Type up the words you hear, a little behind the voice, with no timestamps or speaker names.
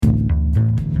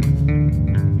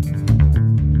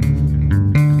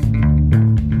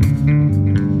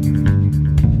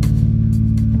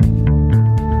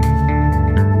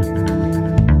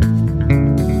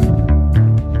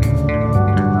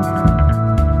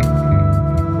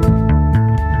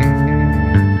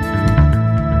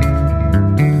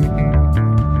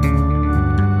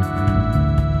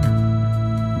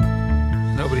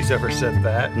never said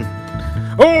that.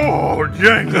 Oh,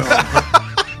 Django!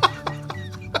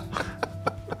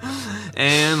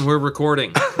 And we're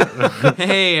recording.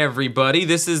 Hey, everybody.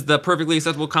 This is the Perfectly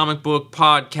Acceptable Comic Book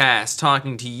Podcast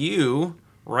talking to you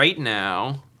right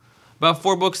now about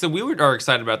 4 books that we are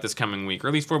excited about this coming week, or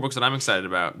at least 4 books that I'm excited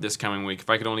about this coming week.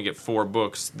 If I could only get 4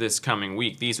 books this coming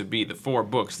week, these would be the 4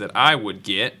 books that I would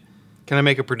get. Can I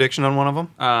make a prediction on one of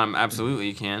them? Absolutely,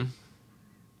 you can.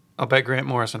 I'll bet Grant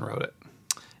Morrison wrote it.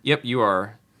 Yep, you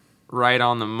are right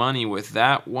on the money with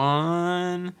that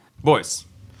one. Boys,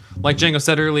 like Django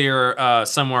said earlier,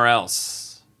 somewhere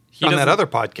else. On that other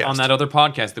podcast. On that other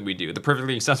podcast that we do, the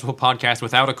Perfectly Accessible Podcast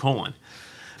without a colon.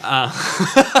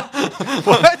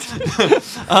 What?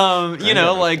 You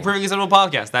know, like Perfectly Acceptable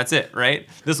Podcast. That's it, right?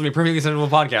 This will be Perfectly Acceptable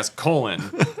Podcast, colon,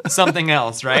 something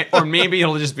else, right? Or maybe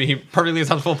it'll just be Perfectly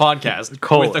Acceptable Podcast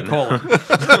with a colon.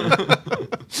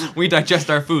 We digest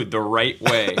our food the right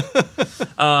way.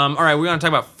 All right, we're going to talk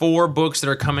about 4 books that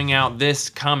are coming out this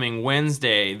coming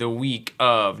Wednesday, the week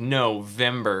of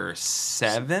November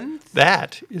 7th.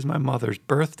 That is my mother's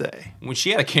birthday. When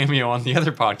she had a cameo on the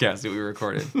other podcast that we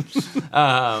recorded.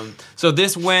 So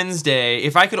this Wednesday,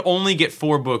 if I could only get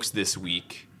 4 books this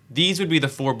week, these would be the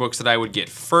 4 books that I would get.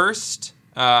 First,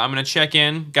 I'm going to check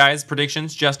in. Guys,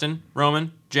 predictions. Justin,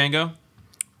 Roman, Django.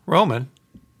 Roman?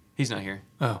 He's not here.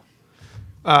 Oh.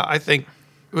 I think...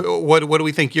 What do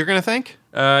we think you're going to think?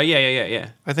 Yeah.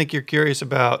 I think you're curious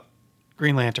about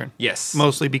Green Lantern. Yes.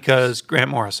 Mostly because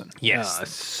Grant Morrison. Yes.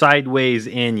 Sideways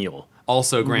Annual.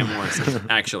 Also Grant Morrison,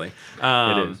 actually.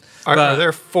 It is. Are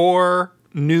there 4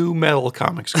 new Metal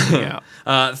comics coming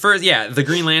out? First, the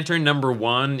Green Lantern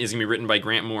 #1 is going to be written by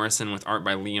Grant Morrison with art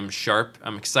by Liam Sharp.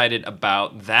 I'm excited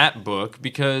about that book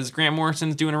because Grant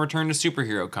Morrison's doing a return to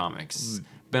superhero comics.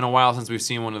 Been a while since we've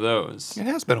seen one of those. It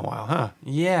has been a while, huh?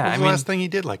 Yeah. What was the last thing he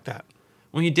did like that?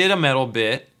 When he did a metal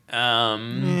bit, he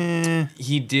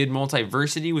did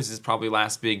Multiversity, was his probably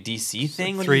last big DC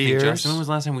thing. Like what do 3 you think, years. Justin? When was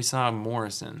the last time we saw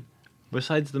Morrison?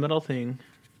 Besides the metal thing.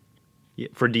 Yeah,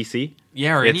 for DC?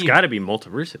 Yeah, or It's got to be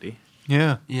Multiversity.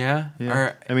 Yeah. Yeah?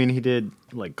 Or, I mean, he did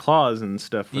like Claws and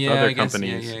stuff with Yeah, other I guess,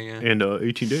 companies. yeah. And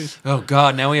 18 Days. oh,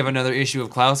 God, now we have another issue of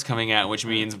Klaus coming out, which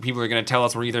means people are going to tell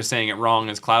us we're either saying it wrong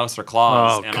as Klaus or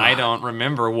Claus, Oh, and God. I don't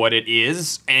remember what it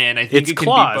is, and I think It's it can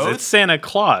Claus. be both. It's Santa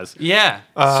Claus. Yeah.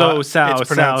 It's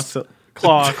pronounced-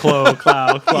 Claw, Clo,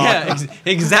 Clow, Claw. Yeah,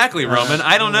 exactly, Roman.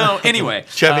 I don't know. Anyway.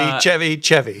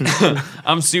 Chevy.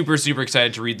 I'm super, super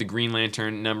excited to read the Green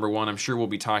Lantern #1. I'm sure we'll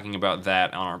be talking about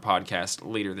that on our podcast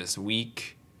later this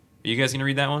week. Are you guys going to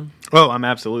read that one? Oh, I'm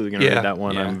absolutely going to Yeah. read that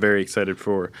one. Yeah. I'm very excited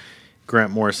for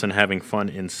Grant Morrison having fun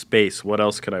in space. What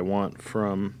else could I want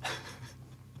from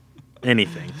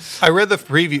anything? I read the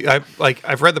preview.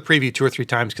 I've read the preview 2 or 3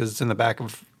 times because it's in the back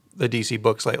of the DC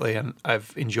books lately, and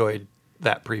I've enjoyed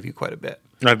that preview quite a bit.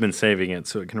 I've been saving it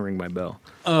so it can ring my bell.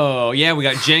 Oh, yeah, we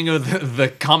got Django the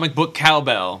comic book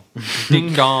cowbell.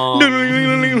 Ding dong.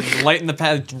 Lighting the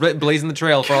path, blazing the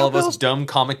trail for all of us Cowbells? dumb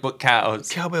comic book cows.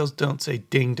 Cowbells don't say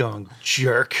ding dong,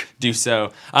 jerk. Do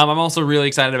so. I'm also really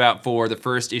excited about for the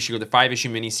first issue of the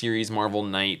 5-issue miniseries Marvel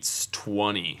Knights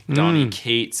 20. Donny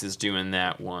Cates is doing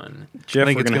that one. Jeff,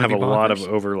 think we're it's going to gonna have a be lot of bonkers.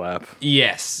 overlap.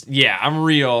 Yes. Yeah, I'm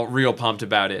real pumped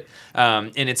about it.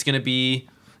 And it's going to be,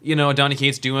 Donny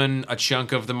Cates doing a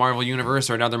chunk of the Marvel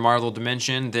Universe or another Marvel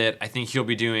dimension that I think he'll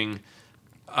be doing,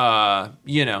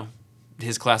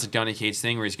 his classic Donny Cates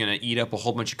thing where he's going to eat up a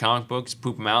whole bunch of comic books,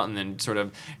 poop them out, and then sort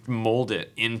of mold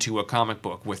it into a comic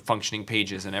book with functioning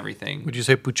pages and everything. Would you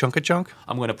say Puchunka Chunk?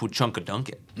 I'm going to Puchunka-dunk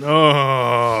it.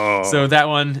 Oh. So that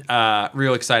one,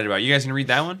 real excited about. You guys going to read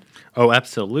that one? Oh,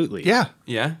 absolutely. Yeah.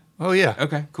 Yeah? Oh, yeah.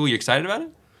 Okay, cool. You excited about it?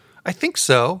 I think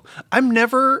so. I'm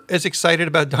never as excited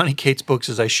about Donny Cates books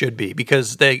as I should be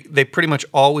because they pretty much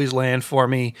always land for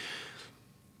me,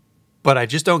 but I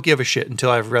just don't give a shit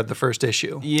until I've read the first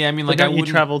issue. Yeah, I mean, Like, like, I don't you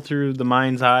wouldn't... travel through the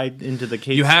mind's eye into the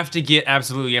case? You have to get,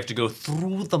 absolutely, you have to go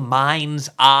through the mind's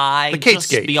eye. The Cates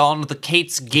just Gate. beyond the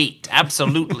Cates Gate.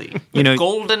 Absolutely.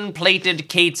 Golden-plated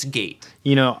Cates Gate.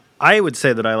 I would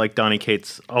say that I like Donny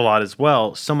Cates a lot as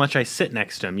well. So much I sit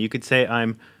next to him. You could say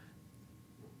I'm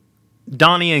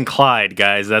Donnie and Clyde,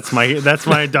 guys. That's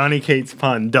my Donny Cates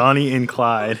pun. Donnie and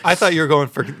Clyde. I thought you were going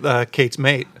for Kate's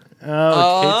mate.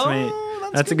 Oh, Cates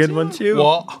mate. That's a good one too.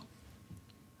 What?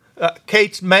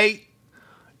 Kate's mate?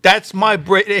 That's my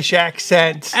British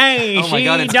accent. Hey, Oh my see,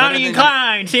 God, it's Donnie better and than-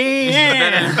 Clyde. See,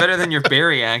 yeah. Better than your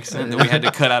Barry accent that we had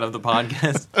to cut out of the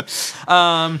podcast.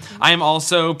 I am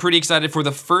also pretty excited for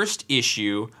the first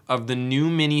issue of the new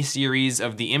miniseries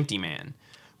of The Empty Man,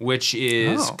 which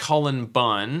is Cullen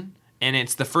Bunn and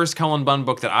it's the first Cullen Bunn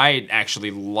book that I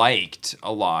actually liked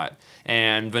a lot.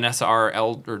 And Vanessa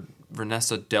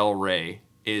Del Rey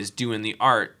is doing the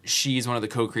art. She's one of the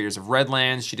co-creators of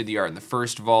Redlands. She did the art in the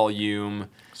first volume.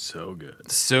 So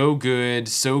good. So good,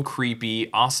 so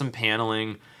creepy, awesome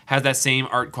paneling. Has that same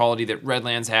art quality that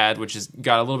Redlands had, which has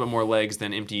got a little bit more legs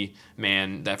than Empty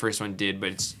Man, that first one did, but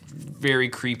it's very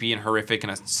creepy and horrific in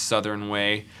a southern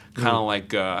way. Kind of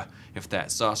like if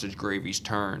that sausage gravy's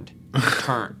turned.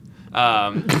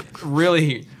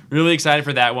 Really, really excited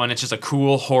for that one. It's just a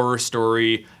cool horror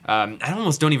story. I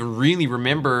almost don't even really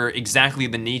remember exactly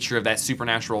the nature of that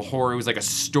supernatural horror. It was like a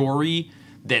story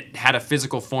that had a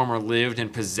physical form or lived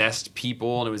and possessed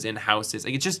people, and it was in houses.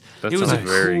 Like it was a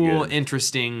cool,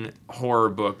 interesting horror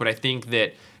book. But I think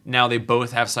that now they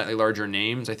both have slightly larger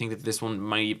names. I think that this one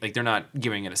might, like, they're not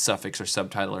giving it a suffix or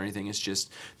subtitle or anything. It's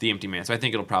just The Empty Man. So I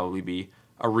think it'll probably be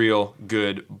a real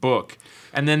good book.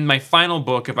 And then my final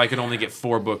book, if I could only get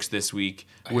 4 books this week,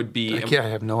 would be... I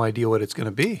have no idea what it's going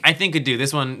to be. I think it'd do.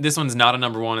 This one's not a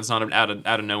number 1. It's not an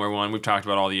out of nowhere one. We've talked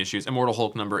about all the issues. Immortal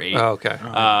Hulk number 8. Oh, okay.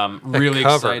 Really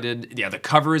excited. Yeah, the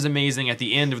cover is amazing. At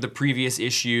the end of the previous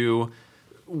issue,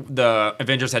 the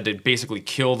Avengers had to basically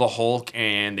kill the Hulk,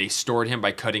 and they stored him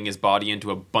by cutting his body into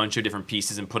a bunch of different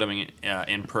pieces and put him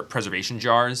in preservation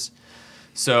jars.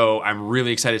 So I'm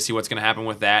really excited to see what's going to happen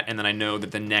with that. And then I know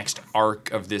that the next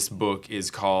arc of this book is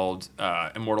called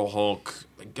Immortal Hulk,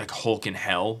 like Hulk in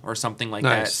Hell or something like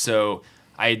that. So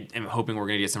I am hoping we're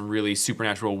going to get some really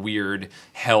supernatural, weird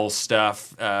hell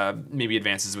stuff, maybe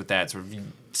advances with that sort of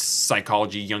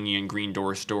psychology, Jungian Green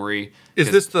Door story.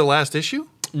 Is this the last issue?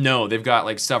 No, they've got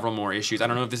like several more issues. I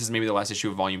don't know if this is maybe the last issue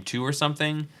of Volume 2 or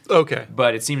something. Okay.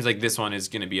 But it seems like this one is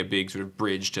going to be a big sort of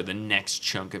bridge to the next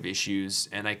chunk of issues,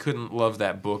 and I couldn't love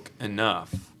that book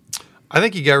enough. I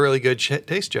think you got really good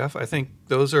taste, Jeff. I think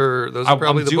those are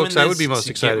probably the books I would be most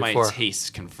excited for. for. My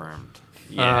taste confirmed.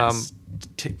 Yes.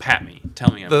 Pat me.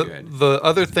 Tell me I'm good. The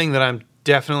other thing that I'm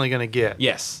definitely going to get.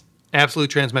 Yes. Absolute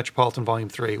Transmetropolitan Volume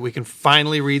 3. We can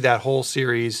finally read that whole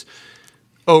series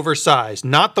oversized,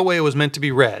 not the way it was meant to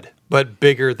be read, but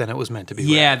bigger than it was meant to be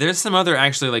read. Yeah, there's some other,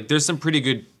 actually, like, there's some pretty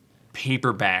good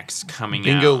paperbacks coming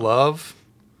Bingo out.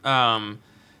 Love.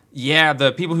 Yeah,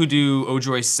 the people who do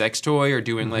Ojoy Sex Toy are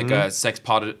doing like a sex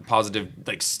positive,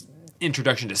 like,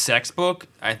 introduction to sex book.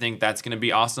 I think that's going to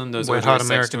be awesome. Those Wet Hot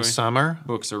American Summer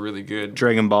books are really good.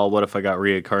 Dragon Ball, What If I Got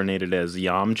Reincarnated as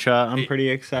Yamcha? I'm pretty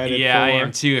excited for. I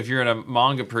am too. If you're a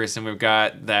manga person, we've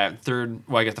got that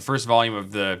the first volume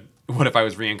of the What If I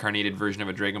Was Reincarnated version of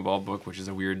a Dragon Ball book, which is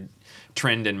a weird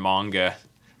trend in manga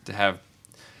to have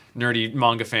nerdy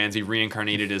manga fans be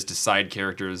reincarnated as side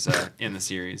characters in the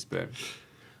series. But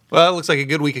well, it looks like a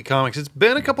good week of comics. It's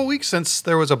been a couple weeks since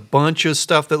there was a bunch of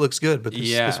stuff that looks good, but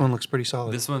this one looks pretty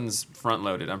solid. This one's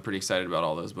front-loaded. I'm pretty excited about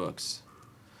all those books.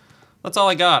 That's all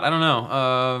I got. I don't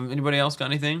know. Anybody else got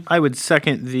anything? I would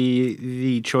second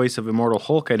the choice of Immortal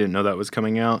Hulk. I didn't know that was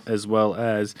coming out, as well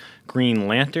as Green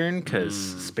Lantern, because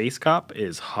Space Cop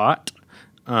is hot.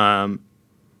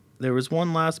 There was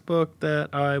one last book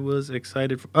that I was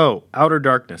excited for. Oh, Outer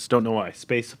Darkness. Don't know why.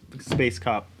 Space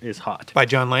Cop is hot. By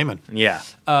John Layman. Yeah.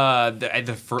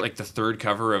 The third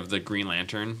cover of the Green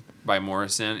Lantern by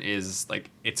Morrison is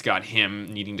like, it's got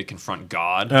him needing to confront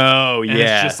God. Oh, and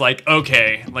it's just like,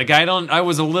 okay, like I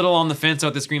was a little on the fence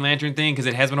about this Green Lantern thing because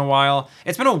it has been a while.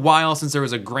 It's been a while since there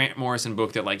was a Grant Morrison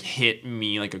book that like hit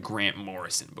me like a Grant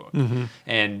Morrison book.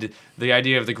 And the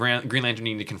idea of the Green Lantern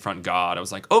needing to confront God, I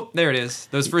was like, oh, there it is.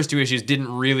 Those first 2 issues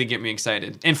didn't really get me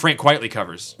excited. And Frank Quitely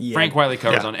covers. Yeah. Frank Quitely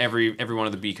covers on every one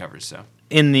of the B covers. So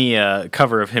in the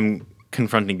cover of him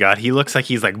confronting God, he looks like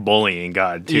he's like bullying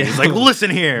God too. Yeah. He's like, listen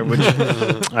here, which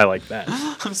I like that.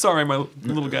 I'm sorry, my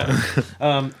little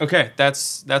guy. Okay,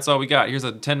 that's all we got. Here's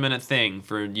a 10-minute thing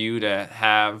for you to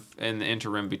have in the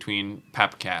interim between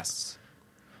Papcasts.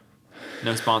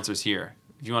 No sponsors here.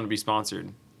 If you want to be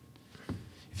sponsored,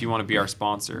 if you want to be our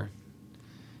sponsor,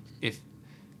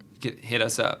 hit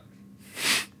us up.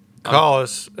 Call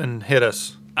us and hit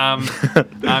us.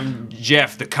 I'm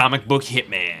Jeff, the comic book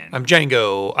hitman. I'm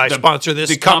Django. I sponsor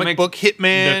this comic book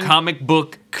hitman. The comic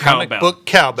book cowbell. Comic book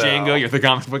cowbell. Django, you're the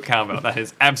comic book cowbell. That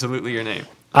is absolutely your name.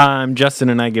 I'm Justin,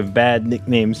 and I give bad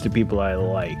nicknames to people I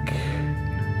like.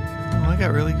 Oh, I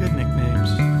got really good nicknames.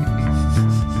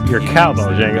 You're cowbell,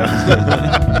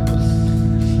 Django.